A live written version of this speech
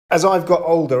As I've got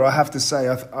older, I have to say,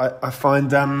 I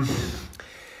find, I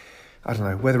don't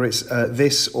know, whether it's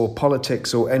this or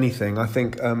politics or anything, I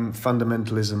think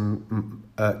fundamentalism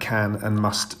can and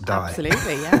must die.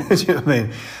 Absolutely, yeah. Do you know what I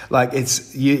mean? Like,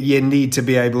 it's you need to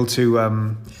be able to,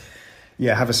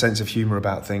 have a sense of humour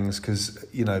about things, because,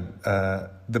 you know,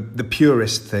 the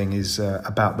purist thing is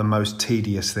about the most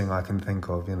tedious thing I can think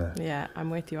of, you know. Yeah, I'm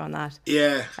with you on that.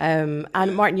 Yeah.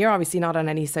 And Martin, you're obviously not on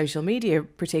any social media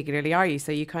particularly, are you?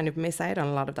 So you kind of miss out on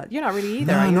a lot of that. You're not really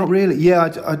either, are No, you? not really. Yeah,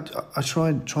 I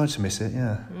try to miss it,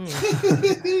 yeah.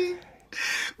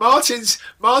 Martin's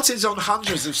on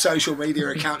hundreds of social media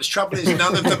accounts. Trouble is,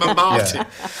 none of them are Martin.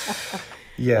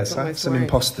 Yes, I have some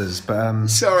imposters, but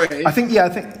sorry. I think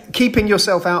keeping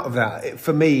yourself out of that,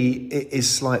 for me, it is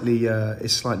slightly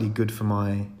good for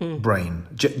my brain.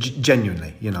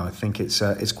 Genuinely, you know, I think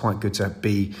it's quite good to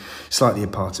be slightly a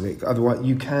part of it. Otherwise,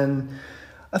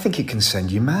 I think it can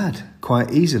send you mad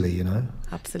quite easily, you know.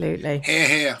 Absolutely.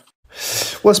 Here.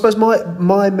 Well, I suppose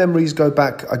my memories go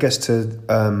back, I guess,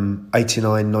 to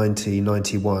 89, 90,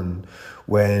 91,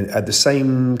 when at the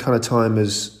same kind of time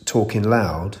as Talking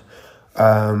Loud,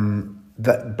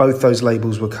 that both those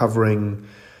labels were covering,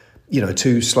 you know,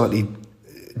 two slightly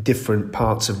different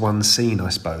parts of one scene, I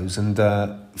suppose. And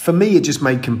for me, it just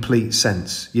made complete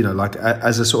sense, you know, like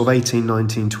as a sort of 18,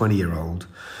 19, 20-year-old.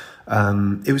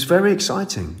 It was very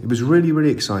exciting. It was really,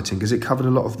 really exciting because it covered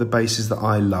a lot of the bases that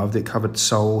I loved. It covered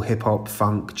soul, hip hop,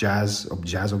 funk, jazz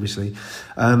obviously.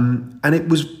 And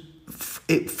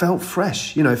it felt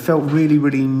fresh, you know, it felt really,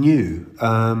 really new.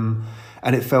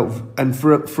 And it felt, and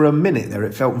for a minute there,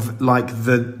 it felt like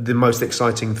the most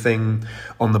exciting thing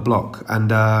on the block.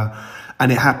 And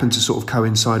it happened to sort of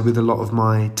coincide with a lot of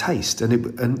my taste.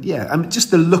 And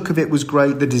just the look of it was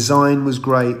great. The design was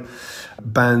great.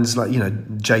 Bands like, you know,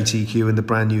 JTQ and the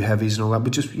Brand New Heavies and all that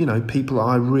were just, you know, people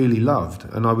I really loved,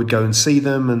 and I would go and see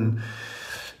them. And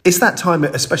it's that time,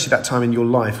 especially that time in your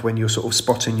life when you're sort of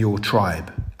spotting your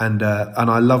tribe. And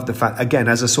I love the fact, again,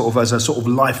 as a sort of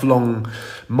lifelong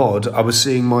mod, I was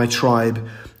seeing my tribe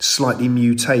slightly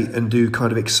mutate and do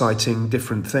kind of exciting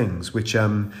different things, which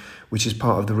is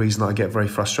part of the reason that I get very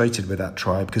frustrated with that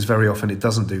tribe, because very often it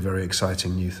doesn't do very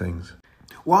exciting new things.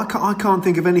 Well, I can't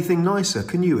think of anything nicer.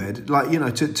 Can you, Ed? Like, you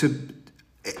know,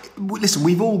 listen,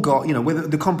 we've all got, you know, whether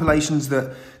the compilations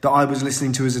that I was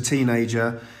listening to as a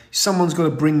teenager, someone's got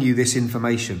to bring you this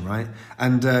information, right?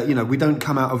 And, you know, we don't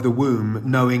come out of the womb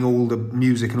knowing all the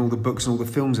music and all the books and all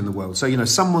the films in the world. So, you know,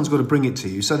 someone's got to bring it to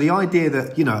you. So the idea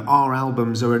that, you know, our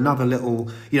albums are another little,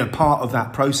 you know, part of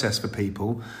that process for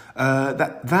people,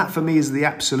 that for me is the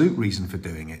absolute reason for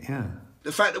doing it, yeah.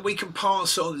 The fact that we can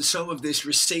pass on some of this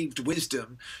received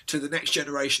wisdom to the next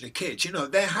generation of kids. You know,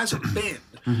 there hasn't been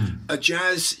a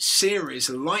jazz series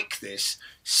like this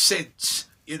since,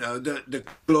 you know, the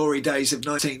glory days of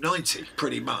 1990,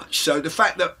 pretty much. So the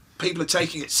fact that people are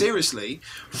taking it seriously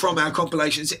from our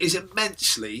compilations is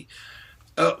immensely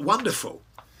wonderful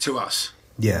to us.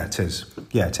 Yeah, it is.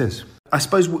 Yeah, it is. I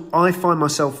suppose I find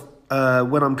myself,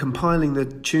 when I'm compiling the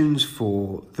tunes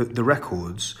for the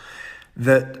records,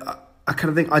 that I kind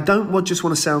of think I don't just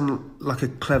want to sound like a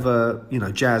clever, you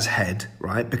know, jazz head,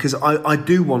 right? Because I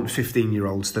do want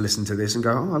 15-year-olds to listen to this and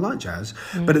go, oh, I like jazz.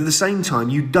 But at the same time,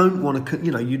 you don't want to,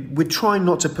 you know, we're trying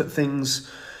not to put things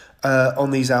on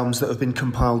these albums that have been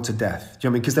compiled to death. Do you know what I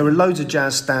mean? Because there are loads of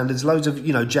jazz standards, loads of,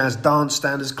 you know, jazz dance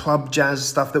standards, club jazz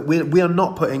stuff that we are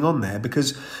not putting on there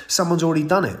because someone's already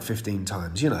done it 15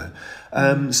 times, you know.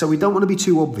 So we don't want to be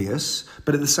too obvious,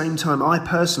 but at the same time, I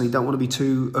personally don't want to be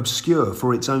too obscure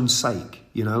for its own sake.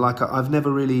 You know, like I've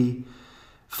never really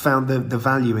found the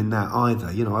value in that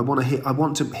either. You know, I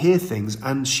want to hear things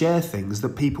and share things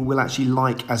that people will actually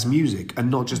like as music and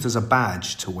not just as a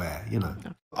badge to wear, you know.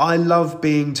 I love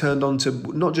being turned on to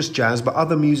not just jazz, but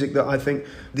other music that I think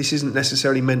this isn't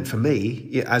necessarily meant for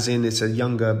me, as in it's a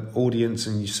younger audience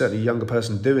and certainly a younger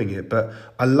person doing it, but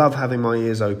I love having my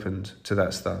ears opened to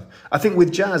that stuff. I think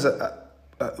with jazz,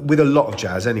 with a lot of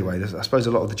jazz anyway, I suppose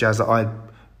a lot of the jazz that I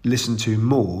listen to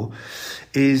more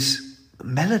is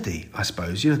melody, I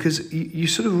suppose, you know, because you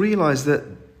sort of realise that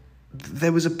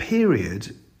there was a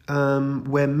period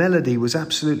where melody was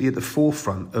absolutely at the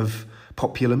forefront of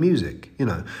popular music, you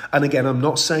know. And again, I'm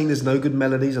not saying there's no good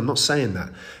melodies, I'm not saying that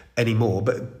anymore,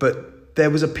 but there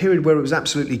was a period where it was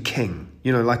absolutely king,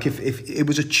 you know, like if it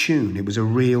was a tune, it was a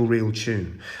real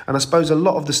tune. And I suppose a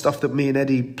lot of the stuff that me and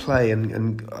Eddie play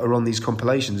and are on these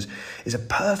compilations is a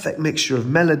perfect mixture of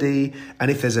melody, and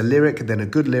if there's a lyric, then a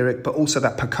good lyric, but also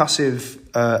that percussive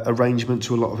arrangement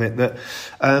to a lot of it that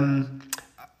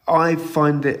I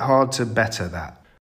find it hard to better that.